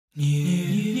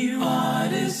New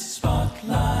Artist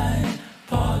Spotlight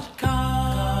Podcast.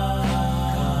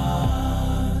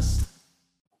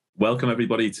 Welcome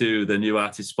everybody to the New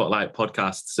Artist Spotlight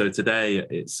Podcast. So today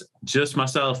it's just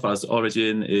myself, as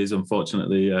Origin is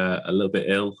unfortunately a little bit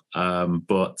ill.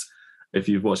 But if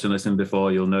you've watched and listened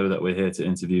before, you'll know that we're here to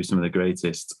interview some of the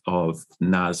greatest of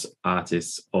NAS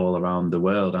artists all around the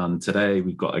world. And today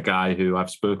we've got a guy who I've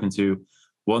spoken to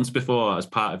once before as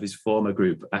part of his former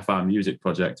group, FR Music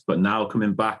Project, but now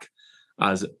coming back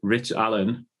as Rich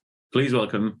Allen. Please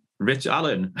welcome Rich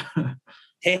Allen.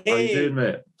 Hey, how are you doing,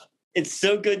 mate? It's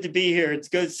so good to be here. It's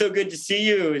good, so good to see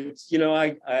you. It's,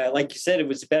 I like you said, it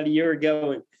was about a year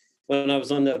ago when I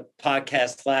was on the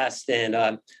podcast last, and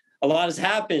a lot has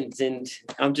happened, and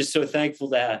I'm just so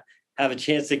thankful to have a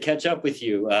chance to catch up with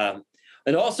you.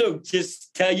 And also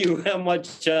just tell you how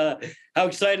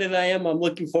excited I am. I'm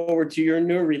looking forward to your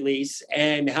new release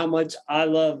and how much I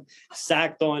love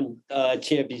Sacked On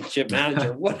Championship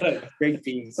Manager. What a great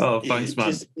piece. Oh, thanks,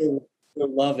 man.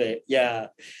 Love it. Yeah.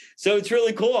 So it's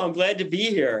really cool. I'm glad to be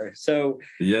here. So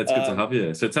yeah, it's good to have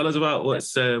you. So tell us about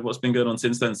what's been going on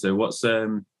since then. So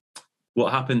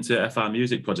what happened to FR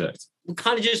Music Project? We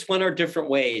kind of just went our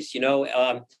different ways,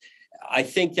 I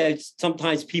think that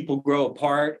sometimes people grow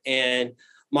apart, and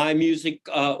my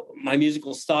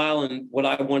musical style and what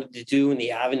I wanted to do and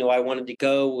the avenue I wanted to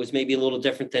go was maybe a little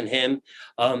different than him.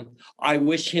 I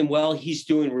wish him well. He's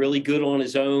doing really good on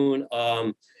his own.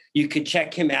 You could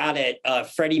check him out at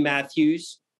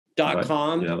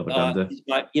FreddieMatthews.com.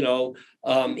 Right. Yeah,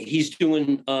 he's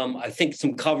doing, I think,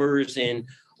 some covers, and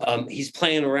he's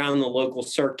playing around the local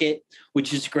circuit,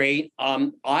 which is great.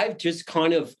 I've just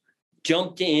kind of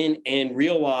jumped in and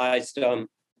realized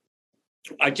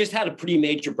I just had a pretty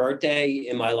major birthday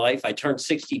in my life. I turned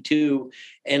 62,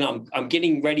 and I'm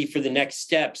getting ready for the next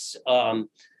steps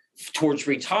towards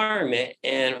retirement.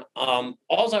 And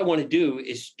all I want to do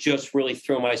is just really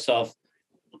throw myself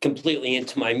completely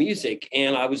into my music.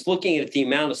 And I was looking at the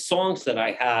amount of songs that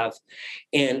I have,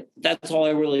 and that's all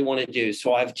I really want to do.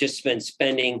 So I've just been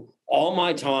spending all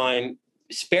my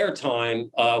spare time,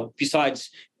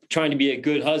 besides trying to be a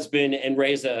good husband and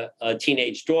raise a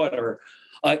teenage daughter,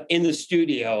 in the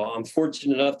studio. I'm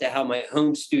fortunate enough to have my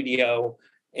home studio,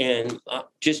 and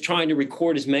just trying to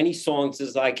record as many songs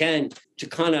as I can to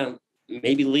kind of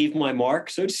maybe leave my mark,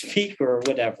 so to speak, or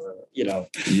whatever, Yeah,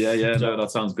 no,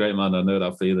 that sounds great, man. I know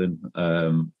that feeling.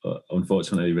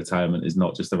 Unfortunately, retirement is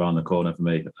not just around the corner for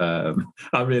me. I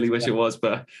really wish it was,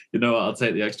 but you know what? I'll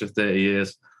take the extra 30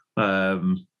 years.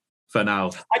 For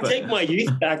now. I take my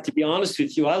youth back, to be honest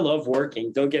with you. I love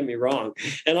working, don't get me wrong.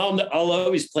 And I'll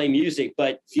always play music,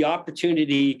 but the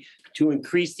opportunity to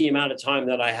increase the amount of time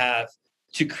that I have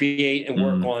to create and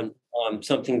work on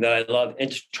something that I love,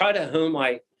 and to try to hone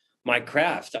my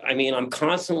craft. I mean, I'm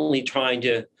constantly trying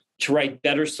to write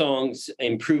better songs,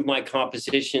 improve my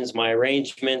compositions, my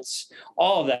arrangements,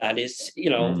 all of that is,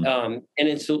 and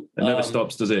it's... It never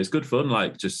stops, does it? It's good fun,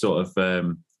 like just sort of...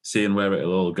 seeing where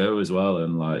it'll all go as well.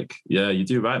 And like, yeah, you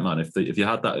do right, man. If you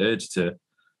had that urge to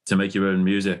make your own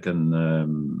music, and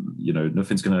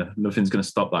nothing's gonna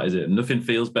stop that, is it? And nothing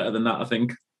feels better than that, I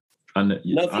think. And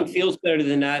nothing feels better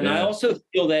than that. And I also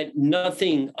feel that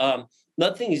nothing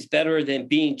is better than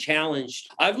being challenged.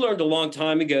 I've learned a long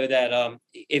time ago that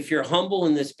if you're humble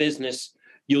in this business,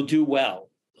 you'll do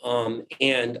well.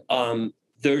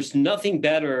 There's nothing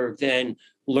better than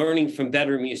learning from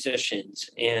better musicians.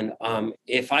 And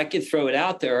if I could throw it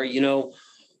out there,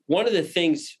 one of the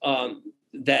things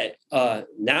that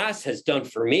NAS has done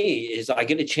for me is I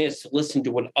get a chance to listen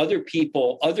to what other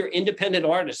independent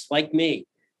artists like me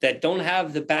that don't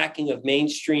have the backing of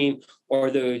mainstream or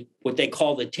what they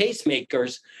call the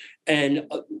tastemakers. And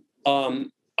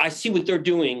I see what they're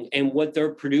doing and what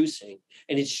they're producing.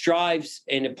 And it strives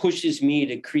and it pushes me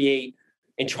to create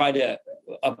and try to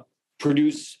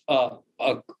produce a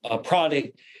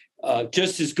product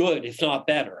just as good, if not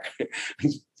better.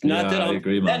 Not that I'm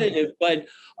competitive, but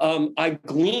I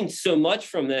glean so much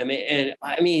from them. And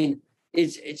I mean,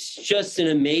 it's just an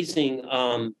amazing,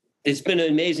 it's been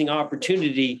an amazing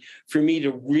opportunity for me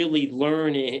to really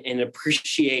learn and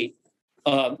appreciate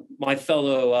my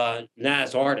fellow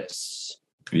NAS artists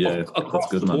across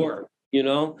the board,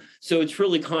 So it's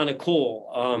really kind of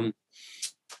cool.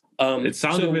 It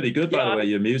sounded really good, by the way,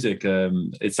 your music. I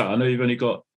know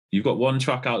you've got one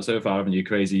track out so far, haven't you?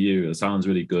 Crazy You. It sounds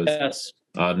really good. Yes.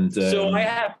 And so I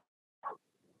have.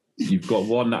 You've got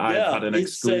one that I've had an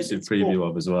exclusive preview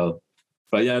of as well.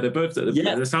 But yeah,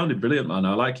 they sounded brilliant, man.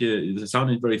 I like it. It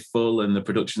sounded very full, and the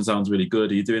production sounds really good.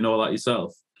 Are you doing all that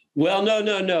yourself? Well,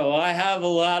 no. I have a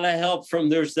lot of help from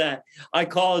there's that. I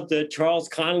call it the Charles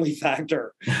Connolly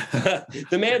factor.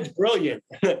 The man's brilliant.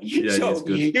 Yeah, So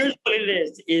good. here's what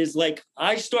it is like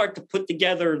I start to put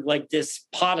together like this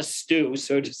pot of stew,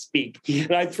 so to speak.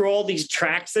 And I throw all these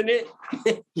tracks in it,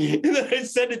 and then I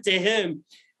send it to him,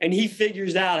 and he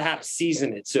figures out how to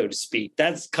season it, so to speak.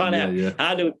 That's kind of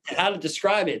how to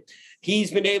describe it.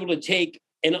 He's been able to take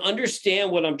and understand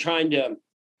what I'm trying to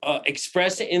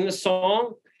express in the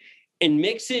song, and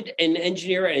mix it and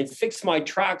engineer it and fix my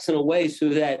tracks in a way so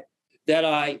that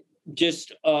I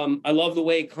just I love the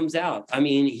way it comes out. I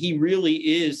mean, he really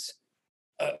is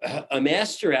a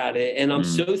master at it, and I'm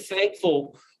so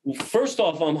thankful. First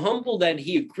off, I'm humbled that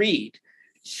he agreed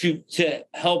to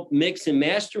help mix and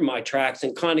master my tracks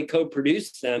and kind of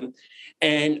co-produce them.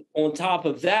 And on top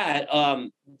of that,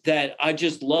 that I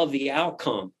just love the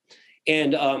outcome.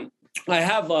 And I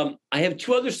have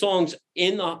two other songs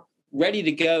in the ready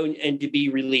to go and to be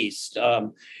released.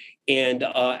 I'm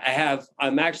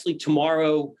actually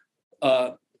tomorrow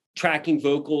tracking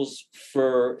vocals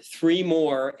for 3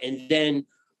 more. And then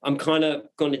I'm kind of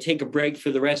going to take a break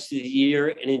for the rest of the year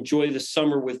and enjoy the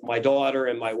summer with my daughter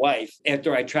and my wife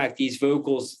after I track these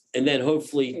vocals, and then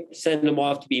hopefully send them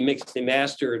off to be mixed and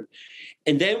mastered.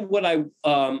 And then what I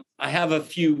have a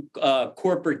few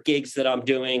corporate gigs that I'm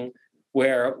doing,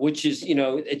 which is,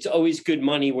 it's always good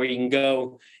money where you can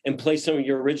go and play some of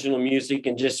your original music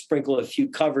and just sprinkle a few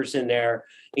covers in there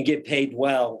and get paid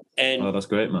well. And that's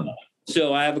great, man.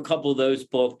 So I have a couple of those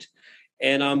booked,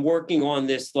 and I'm working on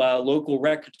this local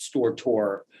record store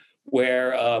tour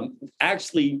where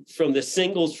actually from the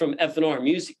singles from F&R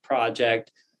Music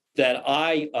Project that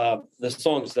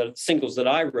singles that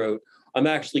I wrote, I'm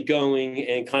actually going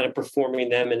and kind of performing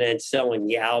them and then selling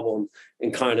the album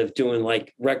and kind of doing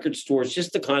like record stores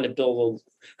just to kind of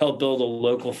help build a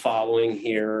local following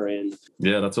here. And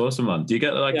yeah, that's awesome, man. Do you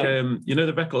get like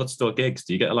the record store gigs?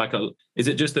 Do you get like is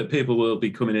it just that people will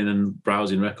be coming in and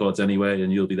browsing records anyway,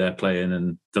 and you'll be there playing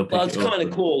and they'll pick it's kind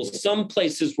of cool. Some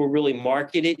places will really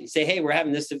market it and say, hey, we're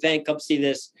having this event, come see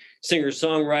this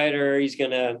singer-songwriter, he's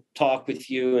going to talk with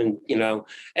you, and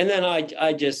and then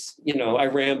I just I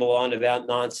ramble on about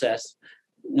nonsense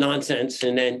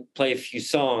and then play a few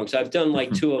songs. I've done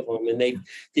like 2 of them, and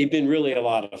they've been really a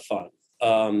lot of fun.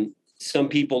 Some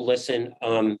people listen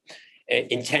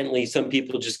intently, some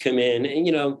people just come in,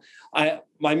 and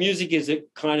my music is a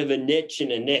kind of a niche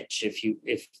in a niche, if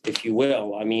you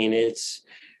will. I mean, it's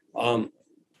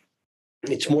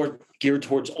more geared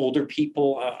towards older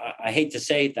people. I hate to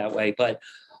say it that way, but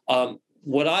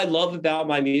what I love about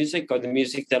my music, or the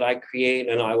music that I create,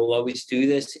 and I will always do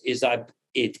this, is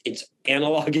it's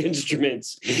analog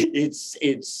instruments.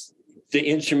 It's the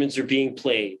instruments are being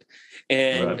played,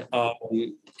 and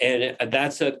right. And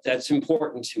that's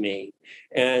important to me.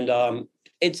 And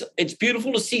it's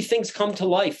beautiful to see things come to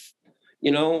life.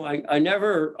 I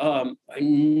never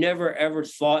ever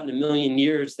thought in a million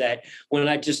years that when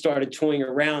I just started toying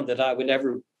around that I would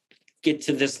ever get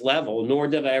to this level, nor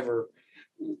did I ever.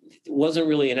 It wasn't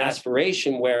really an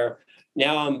aspiration where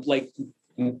now I'm like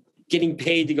getting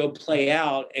paid to go play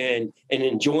out and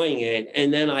enjoying it.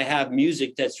 And then I have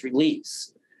music that's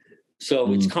released.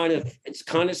 So it's kind of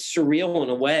surreal in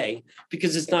a way,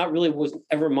 because it's not really was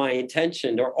ever my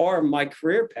intention or my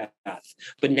career path,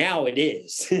 but now it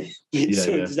is.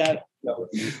 It's that I'm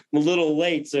a little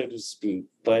late, so to speak,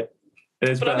 but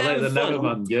it's better late than never,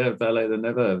 man. Yeah, better late than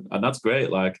never, and that's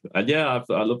great. Like, and yeah,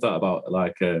 I love that about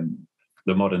like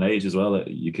the modern age as well.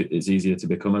 It's easier to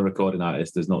become a recording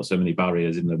artist. There's not so many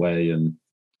barriers in the way, and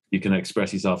you can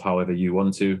express yourself however you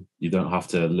want to. You don't have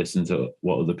to listen to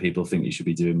what other people think you should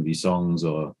be doing with your songs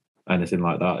or anything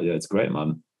like that. Yeah, it's great,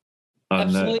 man.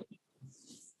 And, absolutely.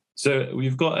 So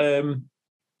we've got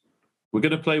we're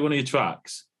going to play one of your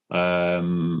tracks.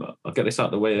 I'll get this out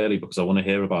of the way early because I want to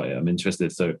hear about it. I'm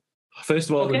interested. So first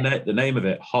of all, the name of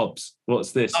it, Hobbes.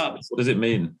 What's this? Hobbes. What does it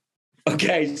mean?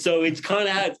 Okay, so it's kind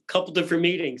of had a couple different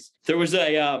meanings. There was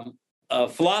a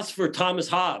philosopher, Thomas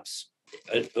Hobbes,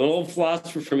 an old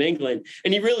philosopher from England,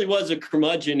 and he really was a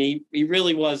curmudgeon. He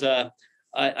really was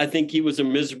I think he was a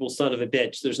miserable son of a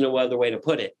bitch. There's no other way to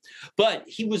put it. But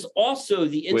he was also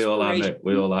the inspiration.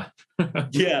 We all are.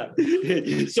 Yeah.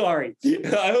 Sorry.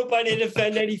 I hope I didn't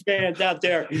offend any fans out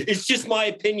there. It's just my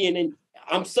opinion, and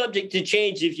I'm subject to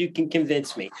change if you can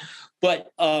convince me.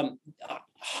 But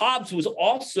Hobbes was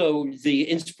also the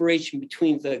inspiration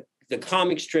between the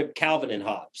comic strip Calvin and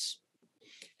Hobbes.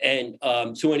 And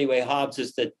so anyway, Hobbes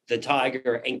is the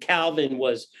tiger, and Calvin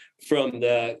was from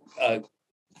the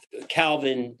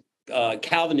Calvin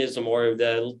Calvinism, or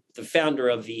the founder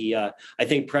of the, I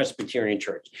think, Presbyterian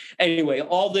Church. Anyway,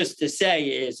 all this to say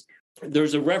is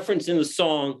there's a reference in the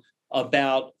song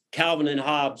about Calvin and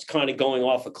Hobbes kind of going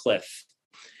off a cliff.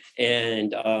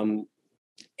 And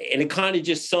it kind of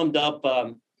just summed up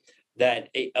that,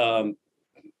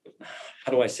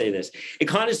 how do I say this? It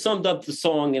kind of summed up the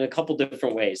song in a couple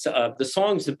different ways. The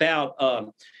song's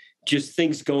about just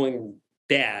things going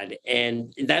bad.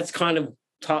 And that's kind of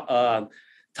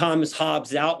Thomas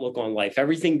Hobbes' outlook on life.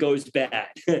 Everything goes bad.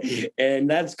 And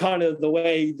that's kind of the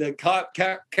way the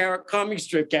comic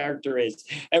strip character is.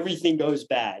 Everything goes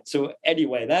bad. So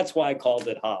anyway, that's why I called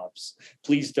it Hobbes.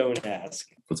 Please don't ask.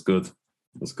 That's good.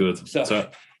 That's good. So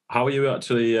how are you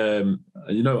actually,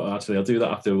 actually, I'll do that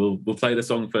after. We'll play the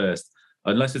song first.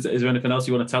 Unless, is there anything else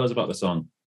you want to tell us about the song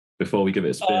before we give it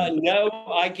a spin?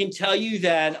 No, I can tell you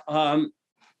that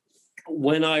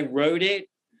when I wrote it,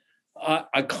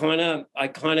 I kind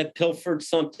of pilfered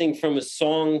something from a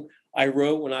song I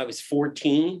wrote when I was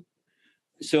 14.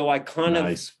 So I kind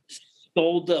of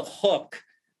stole the hook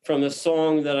from a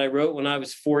song that I wrote when I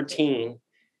was 14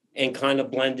 and kind of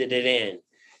blended it in.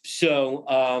 So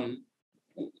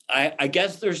I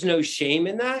guess there's no shame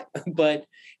in that, but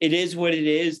it is what it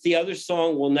is. The other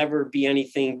song will never be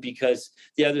anything because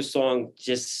the other song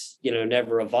just,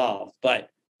 never evolved. But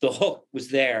the hook was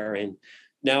there, and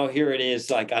now here it is,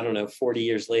 40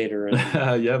 years later.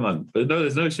 And yeah, man. But no,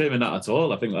 there's no shame in that at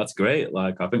all. I think that's great.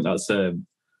 I think that's a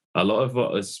lot of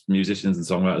what us musicians and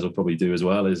songwriters will probably do as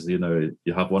well is, you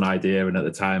have one idea and at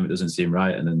the time it doesn't seem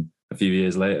right. And then a few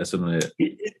years later, suddenly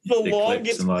it's the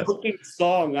longest cooking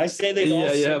song. I say they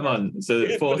all yeah, man.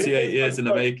 So 48 years in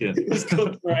the making. It's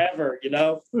cooked forever,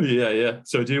 Yeah.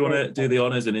 So do you want to do the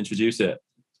honors and introduce it?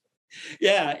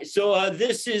 Yeah. So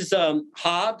this is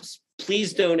Hobbes,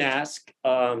 Please Don't Ask.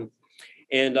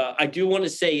 And I do want to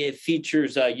say it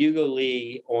features Hugo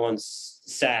Lee on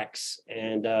sax,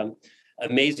 and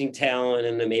amazing talent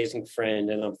and an amazing friend.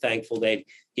 And I'm thankful that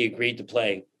he agreed to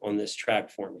play on this track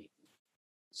for me.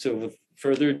 So with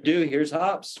further ado, here's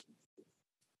Hobbes.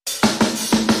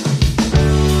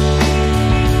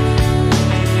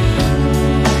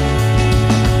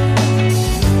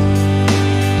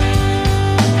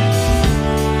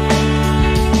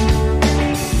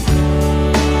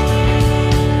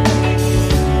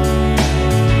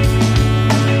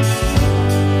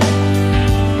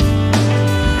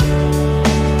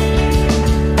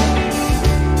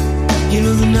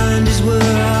 The 90s were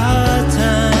our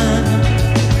time.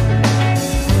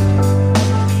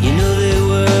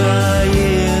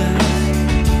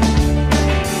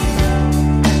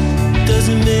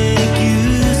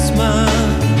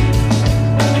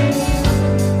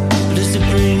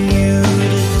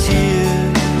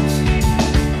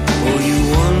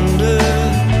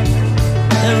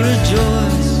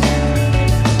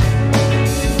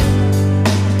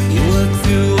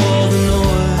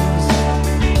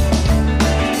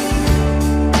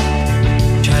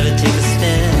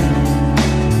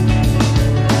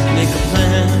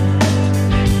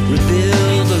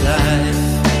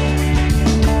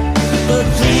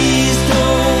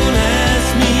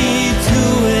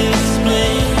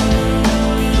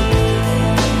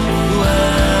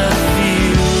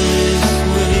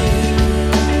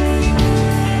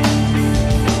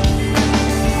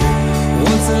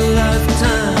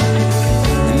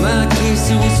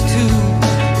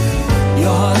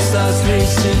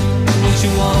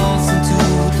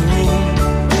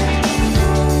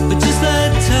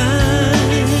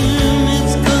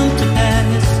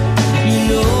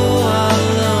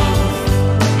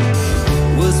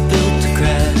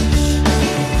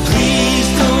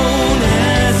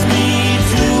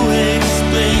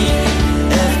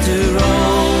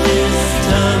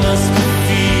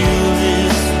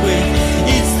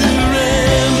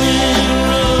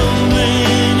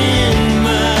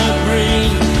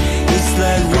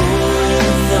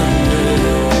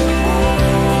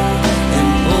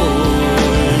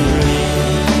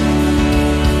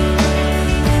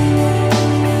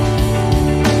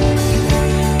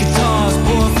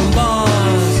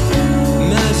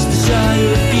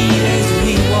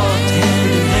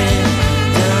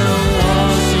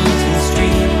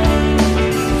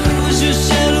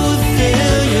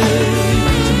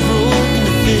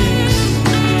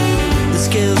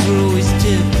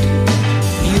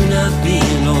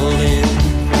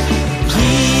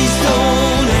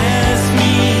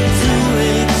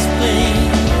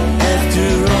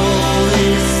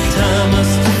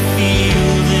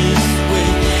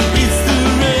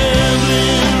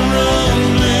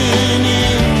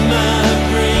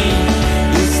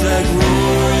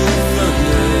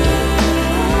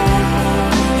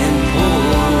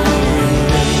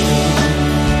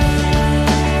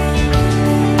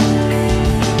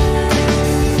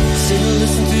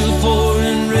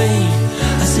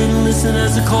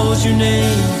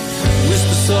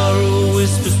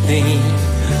 pain,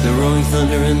 the roaring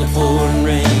thunder and the pouring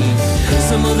rain.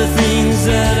 Some of the things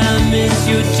that I miss,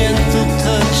 your gentle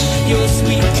touch, your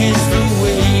sweet kiss, the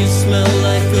way you smell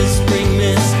like a spring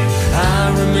mist.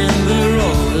 I remember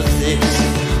all of this.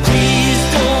 Please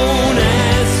don't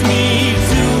ask me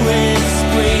to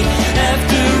explain.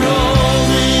 After all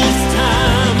this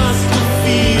time, I still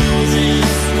feel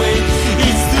this way.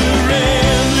 It's the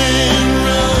rambling,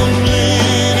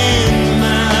 rumbling in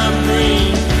my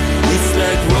brain. It's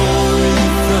like rolling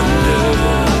thunder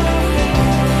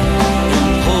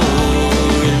and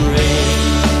pouring rain.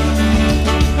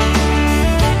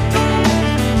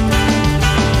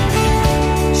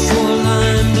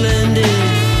 Shoreline blended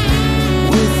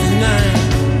with the night.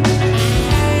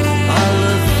 Our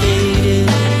love faded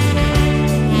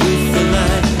with the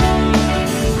light.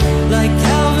 Like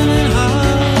Calvin and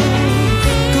Hobbes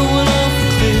going off a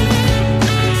cliff.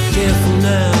 Careful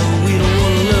now, we don't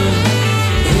want to learn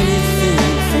anything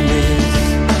from this.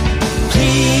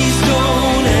 Please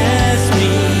don't ask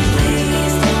me. No,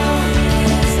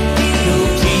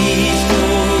 please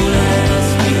don't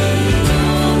ask me.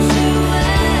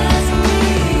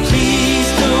 Please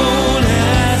don't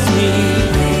ask me.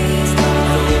 I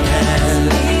don't have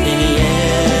any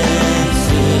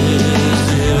answers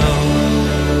at all.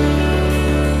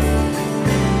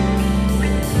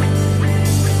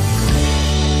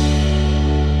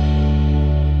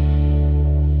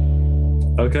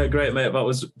 Okay, great, mate. That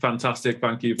was fantastic.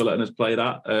 Thank you for letting us play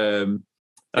that.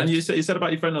 And you said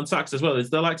about your friend on sax as well. Is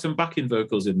there like some backing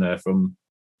vocals in there from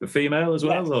the female as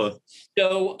well? Yes. Or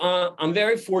So I'm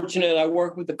very fortunate. I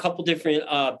work with a couple different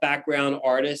background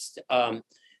artists.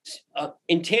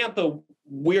 In Tampa,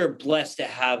 we're blessed to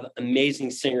have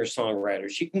amazing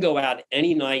singer-songwriters. You can go out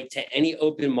any night to any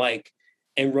open mic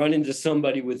and run into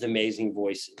somebody with amazing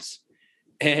voices.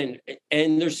 And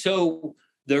they're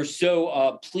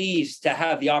so pleased to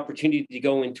have the opportunity to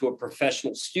go into a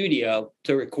professional studio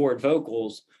to record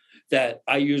vocals that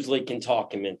I usually can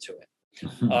talk them into it.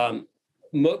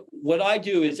 What I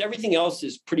do is everything else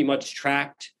is pretty much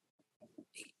tracked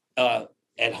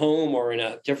at home or in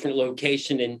a different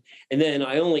location. And then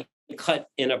I only cut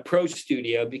in a pro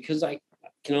studio because I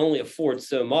can only afford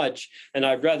so much and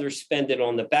I'd rather spend it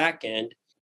on the back end.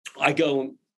 I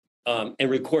go and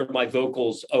record my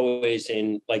vocals always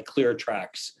in like clear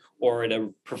tracks or in a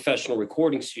professional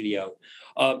recording studio.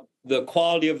 The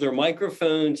quality of their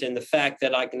microphones and the fact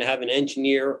that I can have an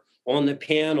engineer on the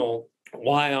panel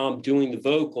while I'm doing the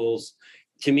vocals,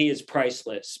 to me is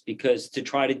priceless, because to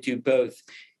try to do both,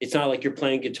 it's not like you're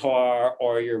playing guitar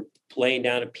or you're laying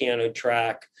down a piano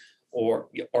track or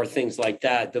things like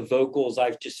that. The vocals,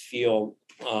 I just feel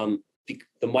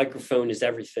the microphone is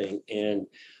everything. And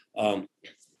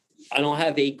I don't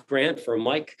have $8,000 for a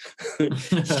mic.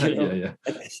 Yeah.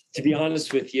 To be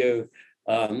honest with you,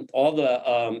 all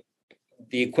the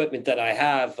equipment that I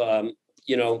have,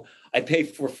 I pay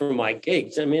for my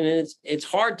gigs. I mean, it's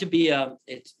hard to be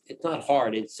it's not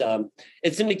hard. It's an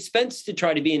expense to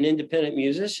try to be an independent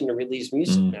musician to release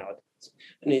music nowadays.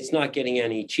 And it's not getting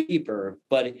any cheaper,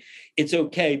 but it's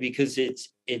okay because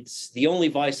it's the only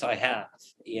vice I have.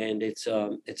 And it's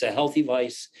a healthy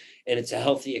vice and it's a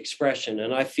healthy expression.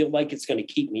 And I feel like it's going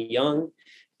to keep me young.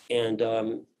 And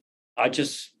I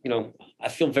just, I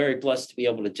feel very blessed to be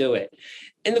able to do it.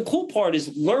 And the cool part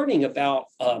is learning about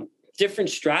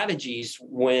different strategies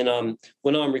when I'm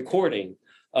recording.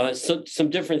 Some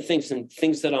different things and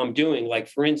things that I'm doing. Like,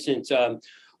 for instance,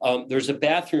 there's a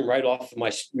bathroom right off of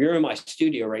we're in my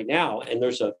studio right now, and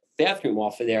there's a bathroom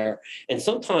off of there. And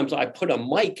sometimes I put a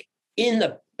mic in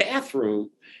the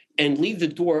bathroom and leave the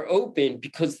door open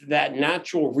because of that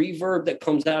natural reverb that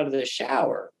comes out of the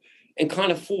shower, and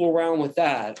kind of fool around with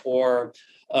that. Or,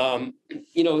 a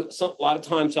lot of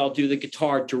times I'll do the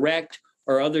guitar direct,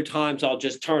 or other times I'll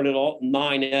just turn it all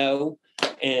 9.0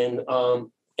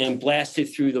 and blast it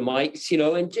through the mics,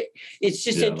 and it's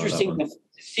just interesting to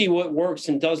see what works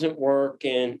and doesn't work,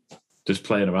 and just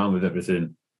playing around with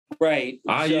everything. Right.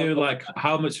 Are you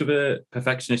how much of a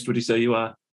perfectionist would you say you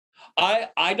are?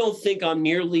 I don't think I'm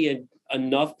nearly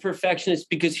enough perfectionist,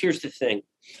 because here's the thing.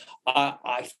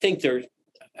 I think there's,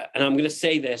 and I'm going to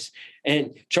say this,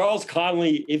 and Charles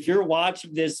Connolly, if you're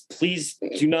watching this, please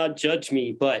do not judge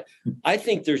me, but I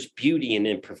think there's beauty in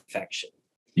imperfection.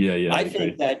 Yeah. I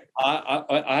think that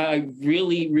I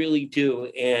really, really do.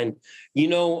 And,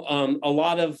 a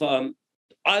lot of,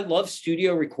 I love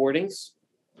studio recordings,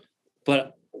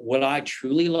 but what I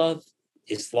truly love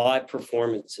is live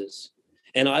performances.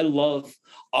 And I love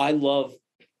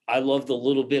the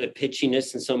little bit of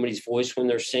pitchiness in somebody's voice when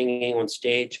they're singing on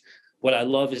stage. What I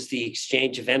love is the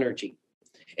exchange of energy.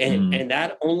 And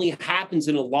that only happens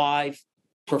in a live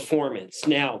performance.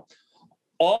 Now,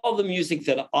 all the music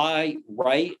that I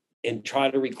write and try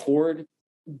to record,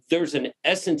 there's an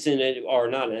essence in it, or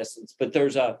not an essence, but they're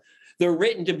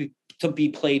written to be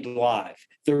played live.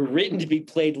 They're written to be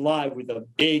played live with a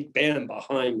big band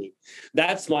behind me.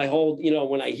 That's my whole,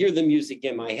 when I hear the music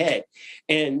in my head.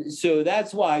 And so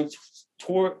that's why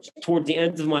toward the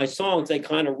end of my songs, they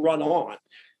kind of run on,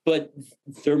 but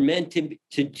they're meant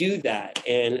to do that.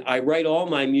 And I write all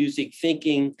my music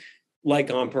thinking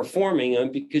like I'm performing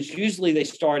them, because usually they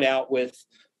start out with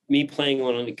me playing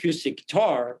on an acoustic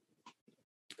guitar.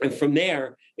 And from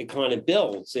there, it kind of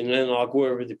builds. And then I'll go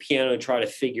over the piano and try to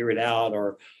figure it out,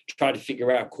 or try to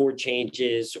figure out chord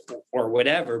changes or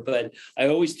whatever. But I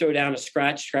always throw down a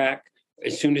scratch track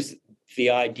as soon as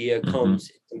the idea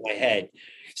comes into my head.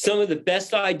 Some of the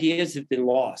best ideas have been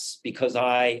lost because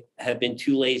I have been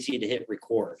too lazy to hit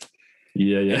record.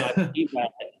 Yeah.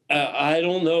 I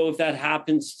don't know if that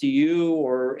happens to you,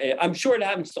 or I'm sure it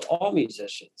happens to all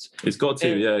musicians. It's got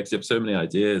to, because you have so many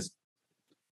ideas.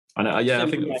 And I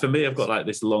think for me, I've got like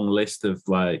this long list of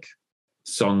like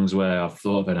songs where I've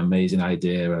thought of an amazing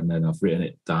idea and then I've written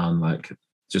it down like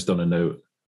just on a note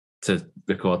to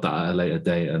record that at a later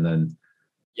date. And then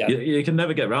you can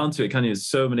never get around to it, can you? There's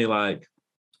so many like,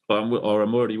 or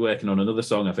I'm already working on another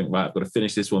song. I think, right, I've got to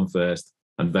finish this one first,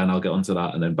 and then I'll get onto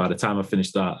that. And then by the time I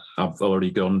finish that, I've already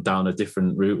gone down a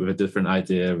different route with a different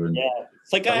idea. And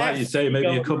it's like you say, maybe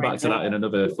you come back to that in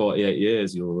another 48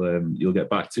 years, you'll get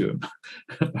back to them.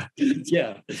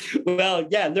 Well,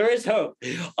 there is hope.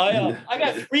 I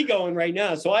got 3 going right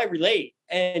now, so I relate.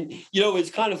 And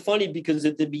it's kind of funny because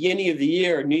at the beginning of the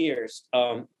year, New Year's,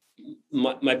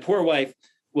 my poor wife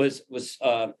was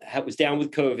down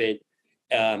with COVID.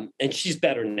 And she's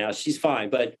better now. She's fine,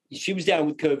 but she was down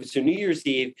with COVID. So New Year's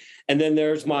Eve, and then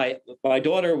there's my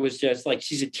daughter was just like,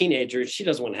 she's a teenager. She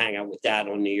doesn't want to hang out with dad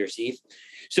on New Year's Eve.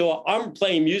 So I'm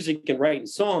playing music and writing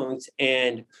songs.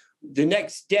 And the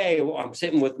next day I'm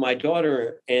sitting with my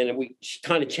daughter, and she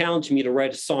kind of challenged me to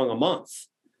write a song a month.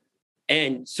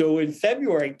 And so when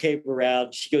February came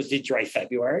around, she goes, "Did you write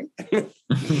February?"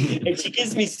 And she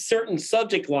gives me certain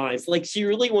subject lines. Like, she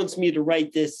really wants me to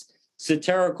write this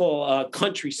satirical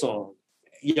country song,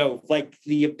 like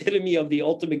the epitome of the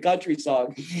ultimate country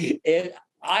song. And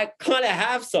I kind of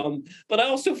have some, but I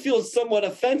also feel somewhat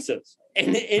offensive.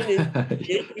 And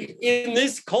in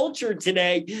this culture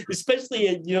today, especially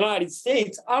in the United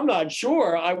States, I'm not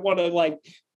sure I want to like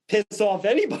piss off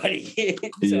anybody.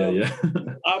 So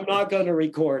I'm not going to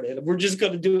record it. We're just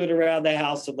going to do it around the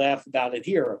house and laugh about it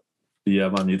here. Yeah,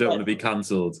 man, you don't want to be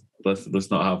cancelled. Let's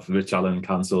not have Rich Allen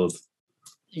cancelled.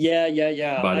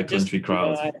 Yeah. By the country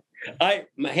crowd. I'm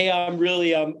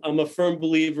a firm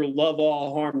believer, love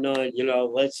all, harm none.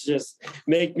 Let's just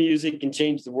make music and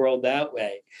change the world that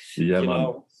way. Yeah,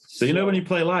 man. So when you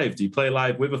play live, do you play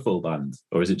live with a full band,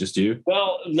 or is it just you?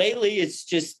 Well, lately it's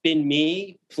just been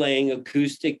me playing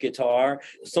acoustic guitar.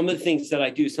 Some of the things that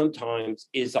I do sometimes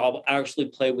is I'll actually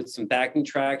play with some backing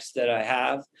tracks that I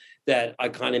have that I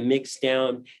kind of mix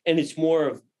down, and it's more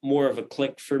of a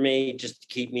click for me, just to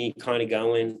keep me kind of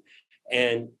going.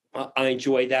 And I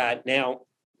enjoy that. Now,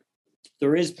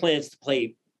 there is plans to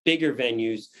play bigger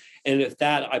venues. And with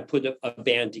that, I put a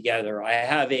band together. I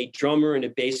have a drummer and a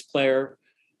bass player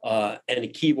and a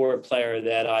keyboard player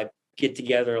that I get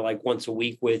together like once a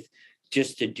week with,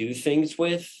 just to do things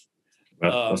with.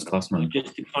 That's class, man.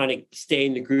 Just to kind of stay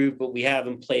in the groove, but we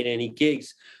haven't played any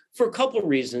gigs for a couple of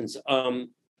reasons.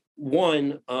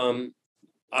 One,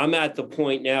 I'm at the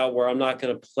point now where I'm not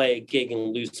going to play a gig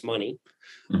and lose money.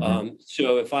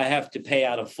 So if I have to pay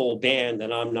out a full band,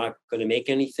 then I'm not going to make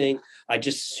anything. I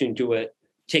just soon do it,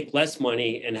 take less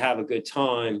money and have a good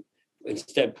time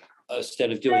instead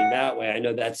of doing that way. I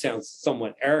know that sounds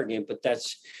somewhat arrogant, but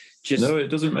that's just... No, it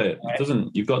doesn't, mate. It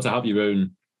doesn't. You've got to have your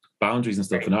own boundaries and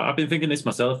stuff. And I've been thinking this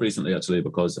myself recently, actually,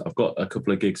 because I've got a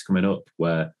couple of gigs coming up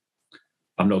where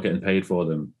I'm not getting paid for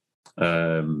them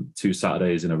 2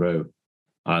 Saturdays in a row.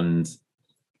 And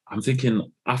I'm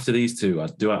thinking, after these 2,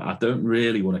 I don't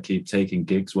really want to keep taking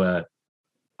gigs where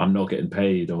I'm not getting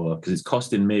paid, or because it's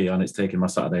costing me and it's taking my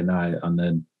Saturday night, and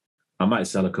then I might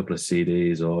sell a couple of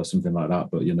CDs or something like that.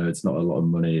 But it's not a lot of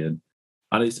money, and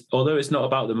it's, although it's not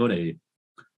about the money.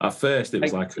 At first, it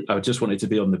was like I just wanted to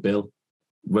be on the bill,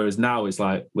 whereas now it's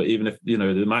like, well, even if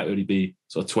there might only be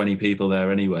sort of 20 people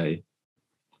there anyway,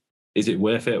 is it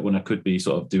worth it when I could be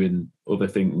sort of doing other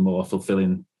things more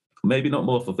fulfilling? Maybe not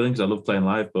more fulfilling, because I love playing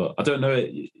live, but I don't know.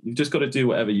 You've just got to do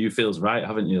whatever you feel's right,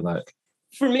 haven't you? Like,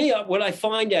 for me, what I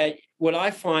find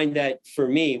that for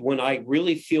me, when I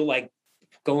really feel like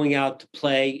going out to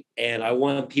play and I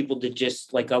want people to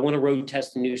just like, I want to road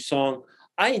test a new song,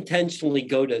 I intentionally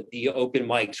go to the open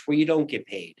mics where you don't get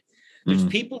paid. There's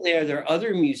people there are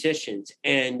other musicians,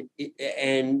 and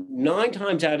 9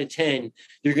 times out of 10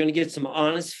 you're going to get some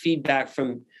honest feedback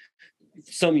from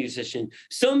some musicians.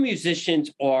 Some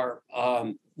musicians are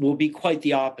will be quite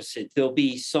the opposite. They'll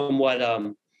be somewhat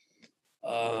I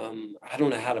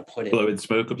don't know how to put it. Blowing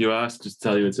smoke up your ass, just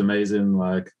tell you it's amazing.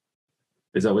 Like,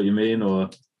 is that what you mean? Or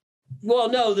well,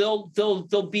 no, they'll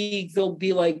be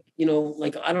like, you know,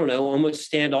 like, I don't know, almost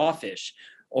standoffish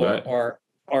or right.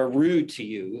 or rude to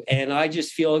you. And I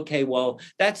just feel, okay, well,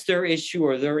 that's their issue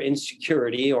or their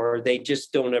insecurity, or they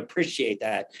just don't appreciate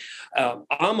that.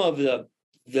 I'm of the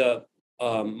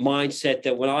mindset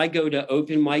that when I go to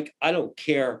open mic, I don't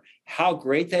care how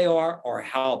great they are or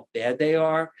how bad they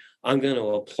are. I'm going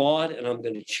to applaud and I'm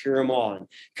going to cheer them on,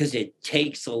 because it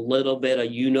takes a little bit of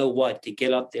what to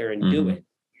get up there and do it.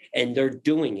 And they're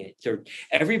doing it.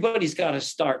 Everybody's got to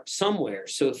start somewhere.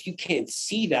 So if you can't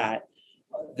see that,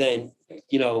 then,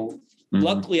 you know,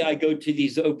 luckily I go to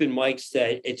these open mics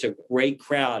that it's a great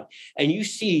crowd, and you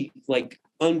see like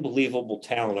unbelievable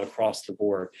talent across the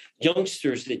board,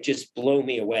 youngsters that just blow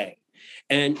me away.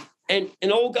 And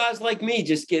old guys like me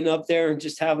just getting up there and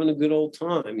just having a good old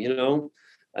time, you know?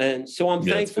 And so I'm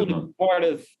thankful to be part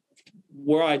of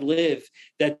where I live,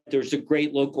 that there's a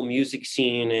great local music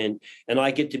scene, and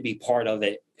I get to be part of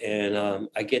it, and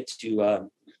I get to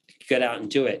get out and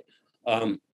do it.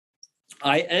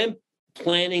 I am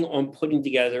planning on putting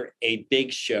together a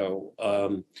big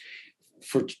show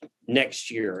for next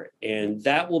year, and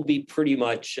that will be pretty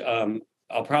much,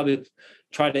 I'll probably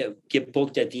try to get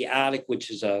booked at the Attic, which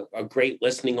is a great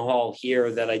listening hall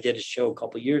here that I did a show a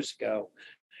couple of years ago.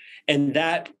 And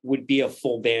that would be a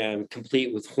full band,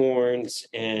 complete with horns,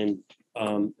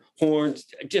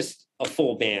 just a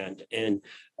full band. And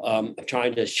I'm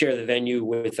trying to share the venue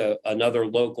with another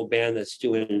local band that's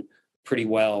doing pretty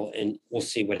well, and we'll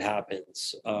see what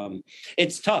happens.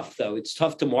 It's tough, though. It's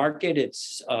tough to market.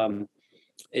 It's a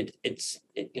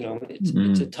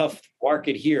tough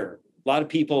market here. A lot of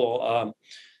people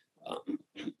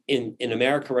in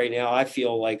America right now, I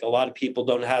feel like a lot of people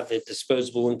don't have the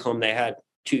disposable income they had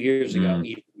 2 years ago,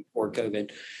 even before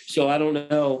COVID. So I don't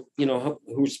know,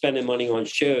 who's spending money on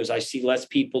shows. I see less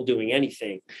people doing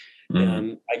anything.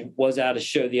 I was at a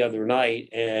show the other night,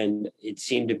 and it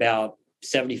seemed about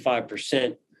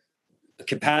 75%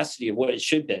 capacity of what it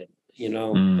should be,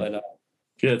 But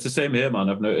yeah, it's the same here, man.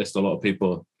 I've noticed a lot of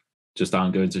people just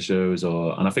aren't going to shows,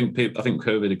 and I think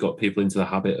COVID had got people into the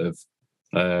habit of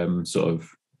sort of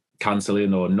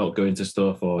cancelling or not going to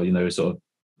stuff, or sort of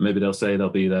maybe they'll say they'll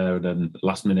be there, and then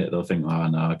last minute they'll think, no,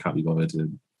 I can't be bothered.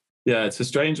 And yeah, it's a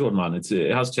strange one, man.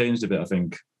 It has changed a bit, I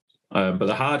think. But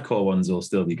the hardcore ones will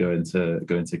still be going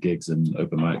to gigs and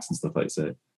open mics and stuff like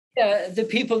that. Yeah, the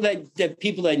people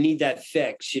that need that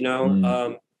fix,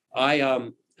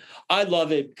 I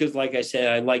love it because, like I said,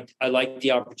 I like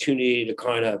the opportunity to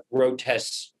kind of road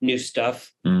test new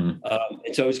stuff.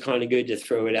 It's always kind of good to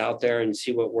throw it out there and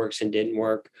see what works and didn't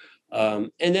work.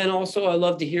 And then also I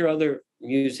love to hear other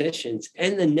musicians,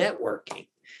 and the networking.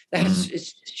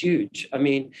 It's huge. I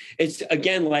mean, it's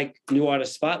again like New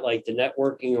Artist Spotlight. The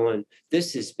networking on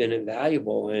this has been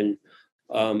invaluable, and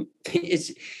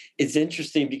it's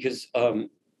interesting because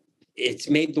it's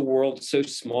made the world so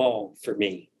small for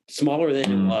me, smaller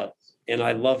than it was, and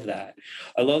I love that.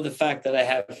 I love the fact that I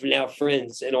have now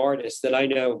friends and artists that I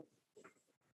know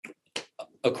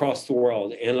across the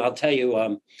world, and I'll tell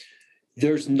you,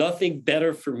 there's nothing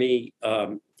better for me.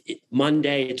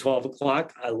 Monday at 12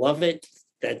 o'clock. I love it.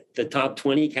 That the top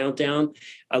 20 countdown.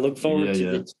 I look forward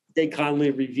to the Day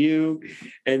Conley review,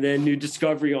 and then New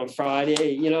Discovery on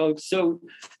Friday. So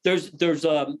there's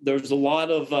a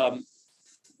lot of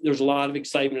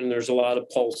excitement, and there's a lot of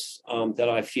pulse that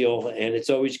I feel, and it's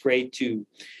always great to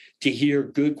hear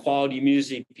good quality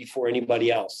music before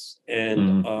anybody else,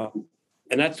 and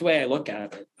that's the way I look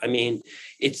at it. I mean,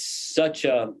 it's such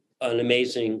an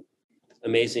amazing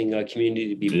community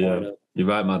to be part of. You're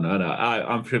right, man. And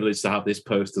I'm privileged to have this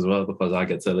post as well, because I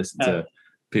get to listen to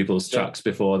people's tracks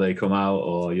before they come out,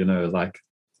 or like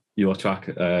your track.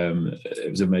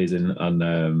 It was amazing, and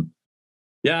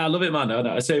I love it,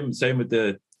 man. Same with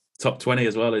the top 20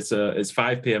 as well. It's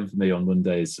 5 p.m. for me on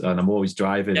Mondays, and I'm always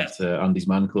driving to Andy's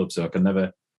Man Club, so I can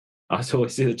never. I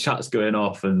always see the chats going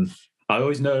off, and I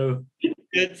always know.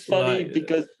 It's funny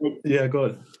because go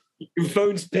on. Your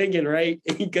phone's pinging, right?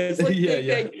 Because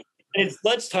ping. It's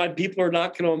lunchtime. People are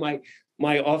knocking on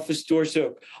my office door.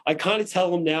 So I kind of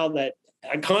tell them now that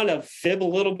I kind of fib a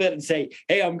little bit and say,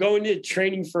 hey, I'm going to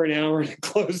training for an hour and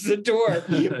close the door.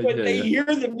 But they hear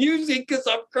the music because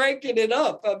I'm cranking it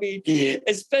up. I mean,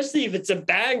 especially if it's a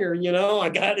banger, I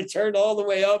got to turn all the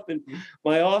way up and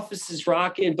my office is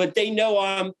rocking. But they know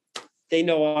I'm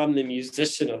the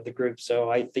musician of the group. So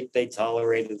I think they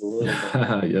tolerate it a little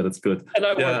bit. Yeah, that's good. And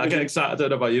I get excited. I don't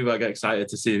know about you, but I get excited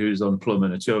to see who's on Plum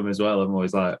and a Chum as well. I'm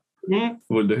always like,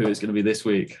 wonder who it's going to be this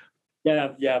week.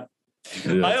 Yeah.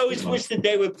 I always wish that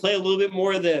they would play a little bit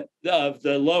more of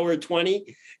the lower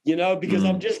 20, because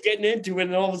I'm just getting into it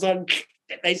and all of a sudden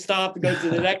they stop and go to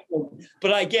the next one.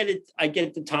 But I get it. I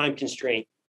get the time constraint.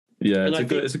 Yeah,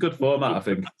 it's a good format, I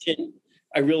think.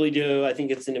 I really do. I think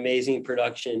it's an amazing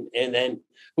production. And then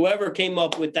whoever came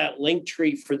up with that link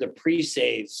tree for the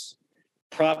pre-saves,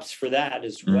 props for that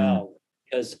as well.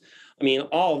 Because, I mean,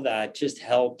 all of that just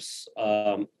helps.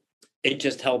 It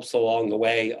just helps along the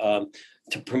way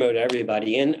to promote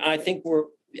everybody. And I think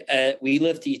we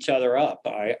lift each other up.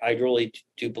 I really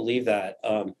do believe that.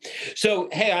 So,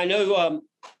 hey, I know,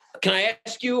 can I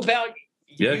ask you about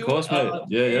Yeah, of course, mate.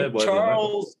 Yeah.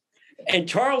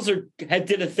 Charles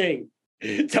did a thing.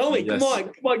 Tell me, come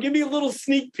on, give me a little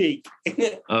sneak peek.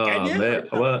 Mate.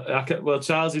 Well,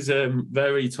 Charles is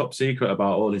very top secret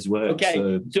about all his work.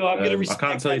 Okay, so I'm going to. I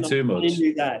can't tell you too much.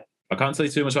 I can't tell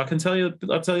you too much. I'll tell you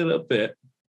a little bit.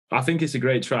 I think it's a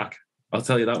great track. I'll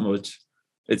tell you that much.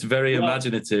 It's very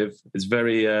imaginative. It's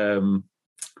very.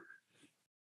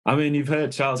 I mean, you've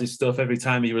heard Charles' stuff. Every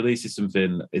time he releases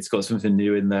something, it's got something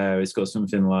new in there. It's got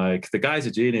something like, the guy's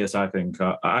a genius, I think.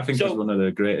 I think he's one of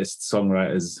the greatest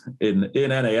songwriters in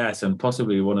NAS, and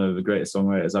possibly one of the greatest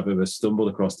songwriters I've ever stumbled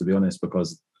across, to be honest,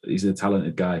 because he's a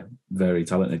talented guy, very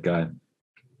talented guy.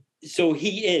 So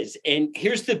he is. And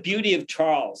here's the beauty of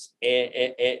Charles.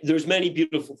 And there's many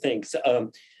beautiful things.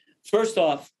 First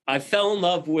off, I fell in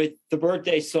love with the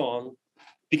birthday song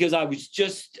because I was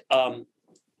just...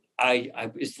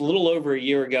 it's a little over a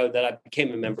year ago that I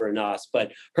became a member of NAS,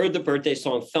 but heard the birthday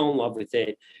song, fell in love with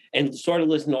it, and started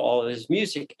listening to all of his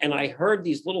music. And I heard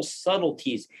these little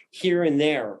subtleties here and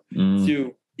there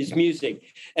through his music.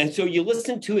 And so you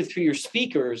listen to it through your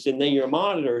speakers and then your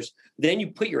monitors, then you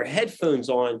put your headphones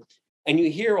on and you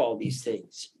hear all these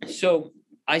things. So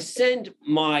I send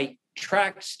my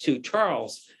tracks to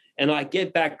Charles and I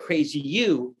get back Crazy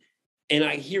You, and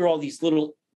I hear all these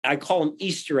little, I call them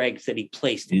Easter eggs that he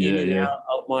placed in and out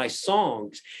of my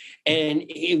songs. And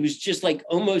it was just like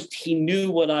almost he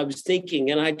knew what I was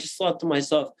thinking. And I just thought to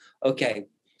myself, okay,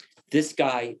 this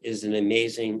guy is an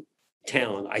amazing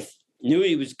talent. I knew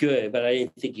he was good, but I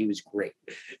didn't think he was great.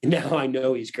 Now I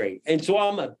know he's great. And so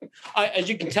as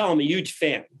you can tell, I'm a huge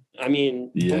fan. I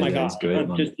mean, oh my God, great,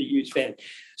 I'm just a huge fan.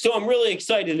 So I'm really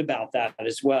excited about that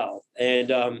as well.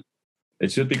 And,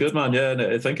 it should be good, man. Yeah, and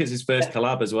I think it's his first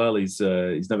collab as well. He's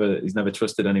never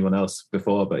trusted anyone else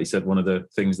before, but he said one of the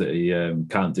things that he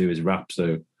can't do is rap,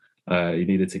 so he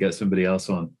needed to get somebody else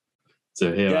on.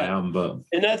 So here I am,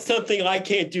 and that's something I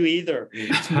can't do either.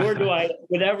 Nor do I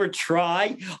would ever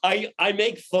try. I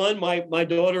make fun. My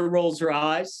daughter rolls her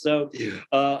eyes, so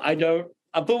I don't.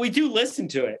 But we do listen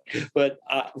to it. But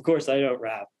of course, I don't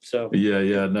rap. So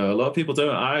yeah, no, a lot of people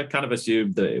don't. I kind of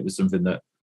assumed that it was something that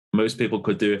most people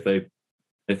could do if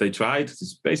they tried.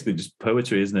 It's basically just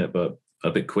poetry, isn't it? But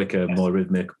a bit quicker, more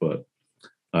rhythmic. But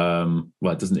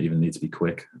it doesn't even need to be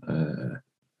quick.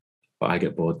 But I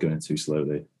get bored going too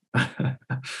slowly.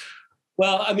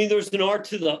 Well, I mean, there's an art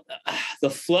to the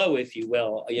flow, if you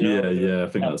will. Yeah, I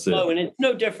think that's flow, it. And it's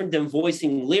no different than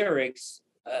voicing lyrics.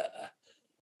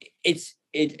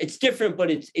 It's different, but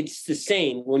it's the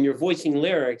same. When you're voicing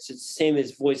lyrics, it's the same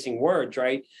as voicing words,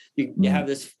 right? You have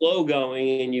this flow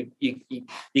going, and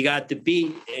you got the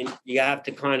beat, and you have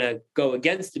to kind of go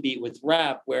against the beat with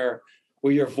rap, where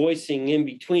you're voicing in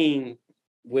between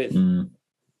with.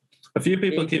 A few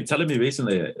people keep telling me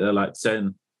recently, they're like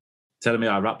telling me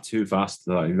I rap too fast.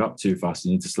 They're like, you rap too fast,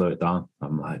 you need to slow it down.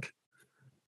 I'm like,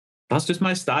 that's just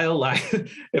my style. Like,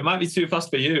 it might be too fast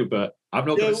for you, but I'm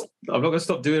not going to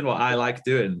stop doing what I like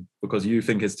doing because you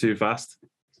think it's too fast.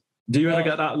 Do you ever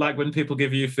get that, like when people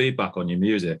give you feedback on your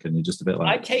music and you're just a bit like...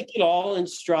 I take it all in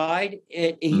stride.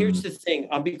 And here's the thing.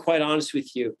 I'll be quite honest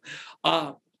with you.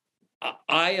 I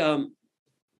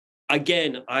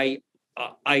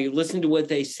listen to what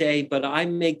they say, but I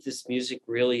make this music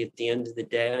really at the end of the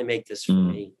day. I make this for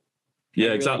me. Yeah,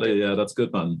 really exactly. Yeah, that's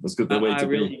good, man. That's good. The way to be. I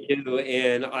really do.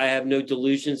 And I have no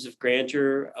delusions of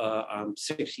grandeur. I'm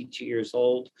 62 years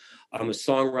old. I'm a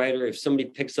songwriter. If somebody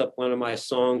picks up one of my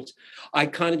songs, I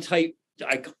kind of think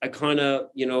I kind of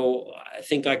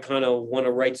want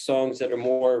to write songs that are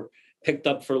more picked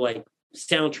up for like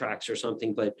soundtracks or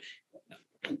something. But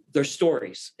they're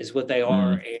stories is what they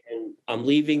are. And I'm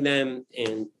leaving them.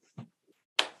 And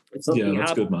if something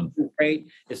that's good, man. Great.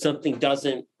 If something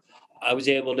doesn't, I was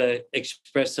able to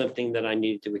express something that I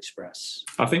needed to express.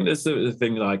 I think there's the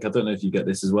thing, like, I don't know if you get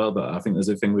this as well, but I think there's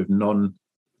a thing with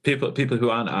people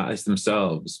who aren't artists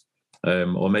themselves,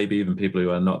 or maybe even people who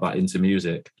are not that into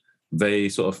music. They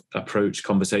sort of approach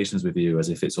conversations with you as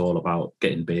if it's all about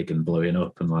getting big and blowing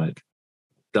up, and like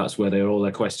that's where all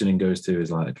their questioning goes to,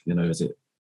 is like, you know,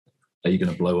 are you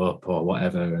going to blow up or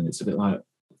whatever? And it's a bit like,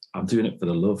 I'm doing it for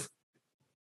the love.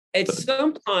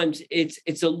 Sometimes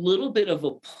it's a little bit of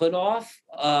a put off,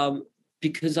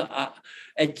 because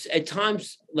at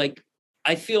times, like,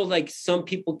 I feel like some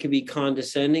people can be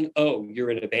condescending. Oh, you're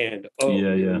in a band. Oh,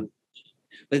 yeah.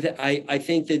 But I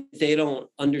think that they don't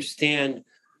understand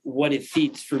what it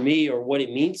feeds for me or what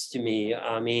it means to me.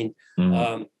 I mean,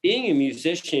 being a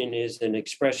musician is an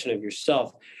expression of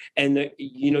yourself, and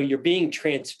you're being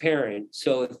transparent.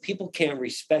 So if people can't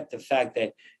respect the fact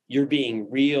that you're being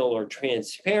real or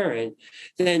transparent,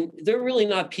 then they're really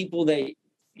not people that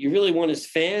you really want as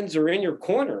fans or in your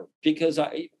corner, because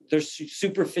they're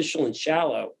superficial and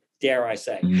shallow, dare I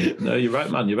say. No, you're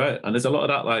right, man. You're right. And there's a lot of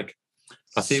that, like,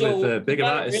 I see with bigger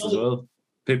artists as well.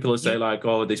 People will say like,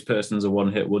 oh, this person's a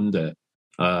one-hit wonder.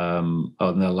 And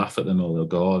they'll laugh at them, or they'll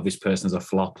go, oh, this person's a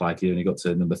flop, like he only got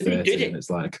to number 30. And it's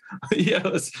like, yeah,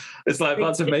 it's like,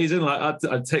 that's amazing. Like,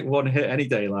 I'd take one hit any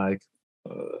day, like.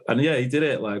 And yeah, he did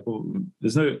it. Like, well,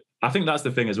 I think that's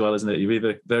the thing as well, isn't it? You're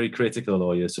either very critical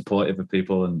or you're supportive of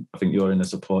people, and I think you're in a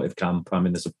supportive camp. I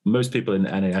mean, most people in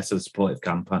the NAS are the supportive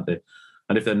camp, aren't they?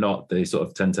 And if they're not, they sort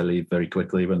of tend to leave very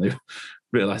quickly when they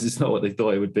realize it's not what they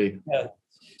thought it would be. Yeah.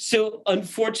 So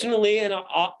unfortunately, and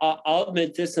I'll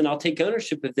admit this, and I'll take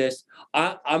ownership of this,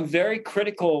 I'm very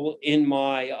critical in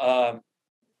my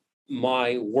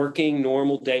my working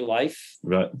normal day life.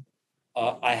 Right.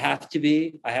 I have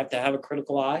to have a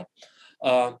critical eye.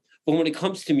 But when it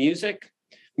comes to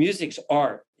music's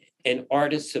art, and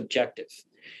art is subjective.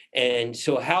 And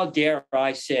so how dare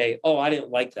I say, oh, I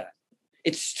didn't like that?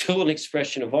 It's still an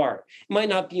expression of art. It might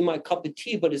not be my cup of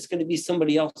tea, but it's going to be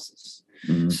somebody else's.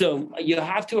 Mm-hmm. So you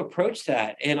have to approach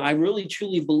that. And I really,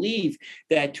 truly believe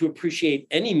that to appreciate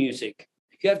any music,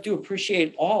 you have to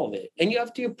appreciate all of it. And you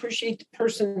have to appreciate the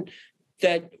person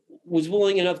that was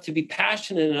willing enough to be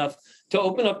passionate enough to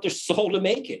open up their soul to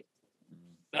make it.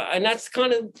 And that's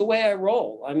kind of the way I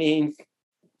roll. I mean,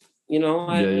 you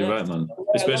know. You're right, man.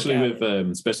 Especially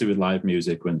with live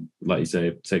music, when, like you say,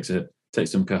 it takes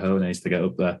some cojones to get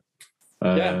up there.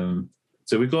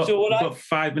 So we've got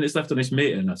 5 minutes left on this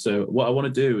meeting. So what I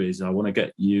want to do is I want to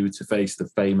get you to face the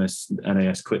famous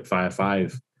NAS Quickfire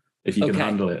 5, if you can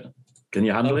handle it. Can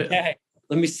you handle it? Okay,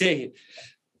 let me see.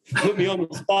 Put me on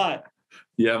the spot.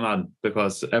 Yeah, man,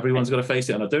 because everyone's got to face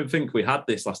it. And I don't think we had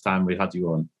this last time we had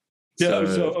you on.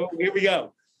 So here we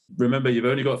go. Remember, you've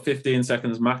only got 15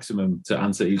 seconds maximum to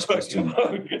answer each question.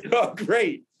 Oh,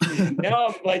 great. Now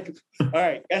I'm like, all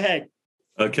right, go ahead.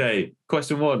 Okay,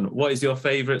 question 1. What is your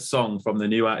favorite song from the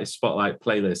New Artist Spotlight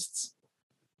playlists?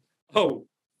 Oh,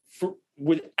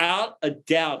 without a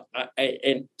doubt,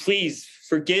 and please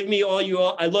forgive me, all you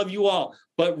all. I love you all,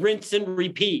 but Rinse and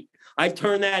Repeat. I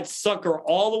turn that sucker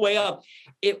all the way up.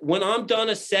 When I'm done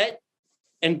a set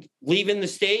and leaving the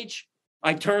stage,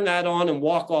 I turn that on and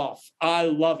walk off. I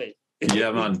love it.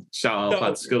 Yeah, man. Shout out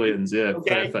Pat Scullions. Yeah,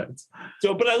 okay. Perfect.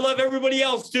 So, but I love everybody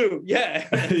else too.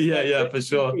 Yeah. yeah, for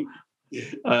sure.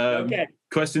 Okay.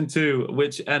 Question 2.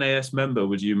 Which NAS member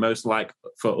would you most like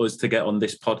for us to get on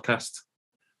this podcast?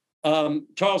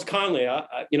 Charles Conley.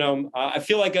 I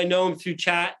feel like I know him through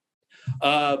chat,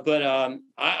 but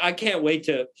I can't wait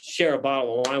to share a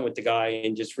bottle of wine with the guy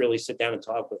and just really sit down and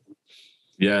talk with him.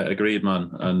 Yeah, agreed, man.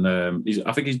 And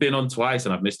I think he's been on twice,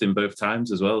 and I've missed him both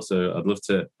times as well. So I'd love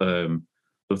to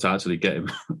actually get him.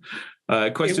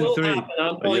 Question 3. Happen.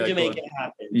 I'm going to make it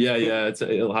happen. Yeah,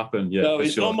 it'll happen. Yeah, so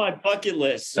it's on my bucket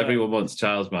list. So. Everyone wants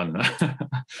Charles, man.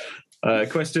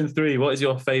 Question 3. What is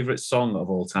your favorite song of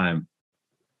all time?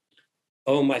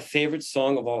 Oh, my favorite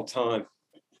song of all time.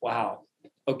 Wow.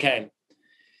 Okay.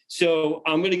 So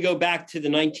I'm going to go back to the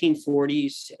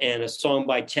 1940s and a song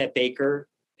by Chet Baker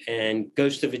and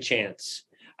Ghost of a Chance.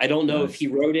 I don't know if he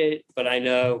wrote it, but I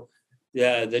know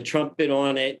the trumpet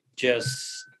on it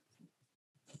just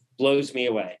blows me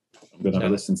away. I'm going to have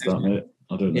a listen to that, mate.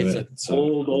 I don't know it. It's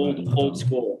old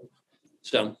school.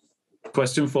 So,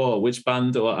 question 4. Which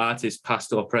band or artist,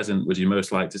 past or present, would you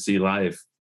most like to see live?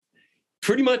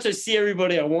 Pretty much I see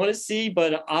everybody I want to see,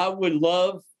 but I would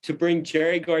love to bring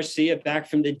Jerry Garcia back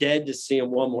from the dead to see him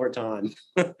one more time.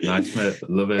 Nice, mate.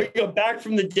 Love it. Go back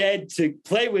from the dead to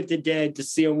play with the dead to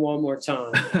see him one more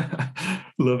time.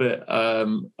 Love it.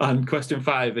 And question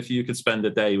 5, if you could spend a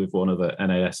day with one other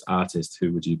NAS artist,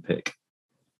 who would you pick?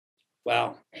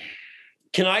 Wow.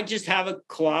 Can I just have a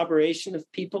collaboration of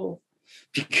people?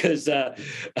 Because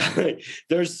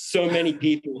there's so many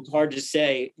people, it's hard to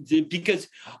say, because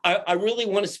I really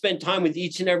want to spend time with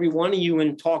each and every one of you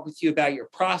and talk with you about your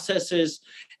processes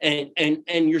and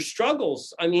your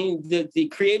struggles. I mean, the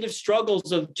creative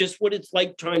struggles of just what it's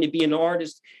like trying to be an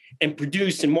artist and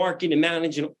produce and market and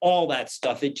manage and all that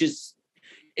stuff. It's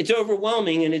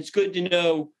overwhelming, and it's good to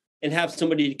know and have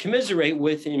somebody to commiserate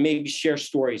with and maybe share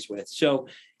stories with. So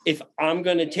if I'm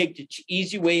going to take the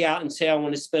easy way out and say I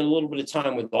want to spend a little bit of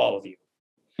time with all of you.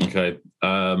 Okay.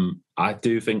 I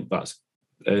do think that's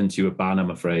earned you a ban,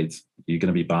 I'm afraid. You're going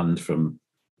to be banned from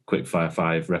Quickfire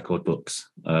 5 record books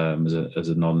as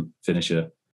a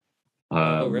non-finisher.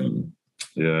 Oh, really?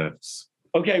 Yeah.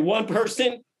 Okay, one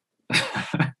person.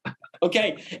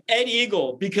 Okay, Ed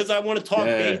Eagle, because I want to talk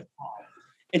baseball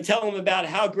and tell him about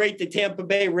how great the Tampa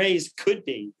Bay Rays could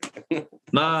be.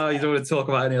 No, you don't want to talk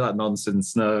about any of that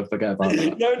nonsense. No, forget about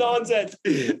that. No nonsense.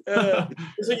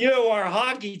 So, our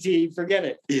hockey team, forget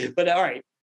it. But all right.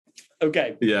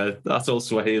 Okay. Yeah, that's all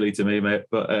Swahili to me, mate.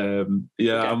 But okay.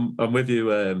 I'm with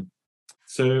you.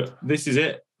 So this is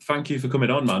it. Thank you for coming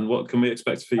on, man. What can we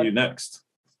expect for you next?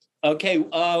 Okay.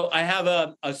 I have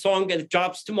a song that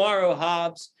drops tomorrow,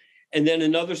 Hobbs. And then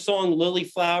another song, Lily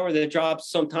Flower, that drops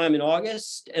sometime in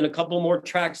August, and a couple more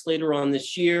tracks later on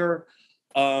this year.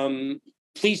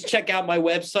 Please check out my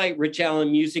website,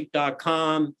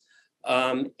 richallenmusic.com.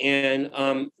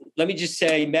 Let me just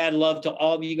say mad love to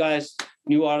all of you guys,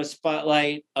 New Artist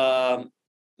Spotlight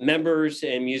members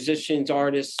and musicians,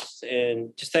 artists, and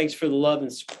just thanks for the love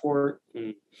and support.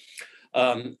 And,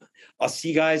 I'll see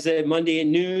you guys at Monday at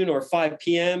noon or 5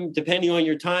 p.m., depending on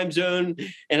your time zone.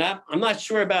 And I'm not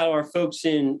sure about our folks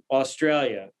in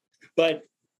Australia, but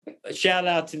a shout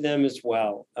out to them as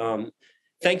well.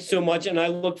 Thanks so much. And I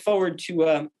look forward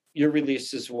to your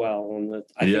release as well.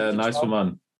 Nice one,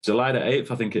 man. July the 8th,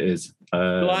 I think it is.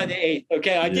 July the 8th.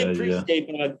 Okay, I did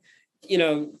pre-state, but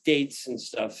dates and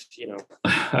stuff,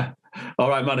 All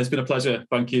right, man. It's been a pleasure.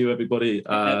 Thank you, everybody,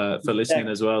 for listening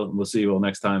as well. And we'll see you all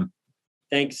next time.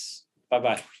 Thanks.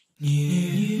 Bye-bye.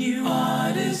 New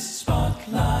Artist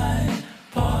Spotlight.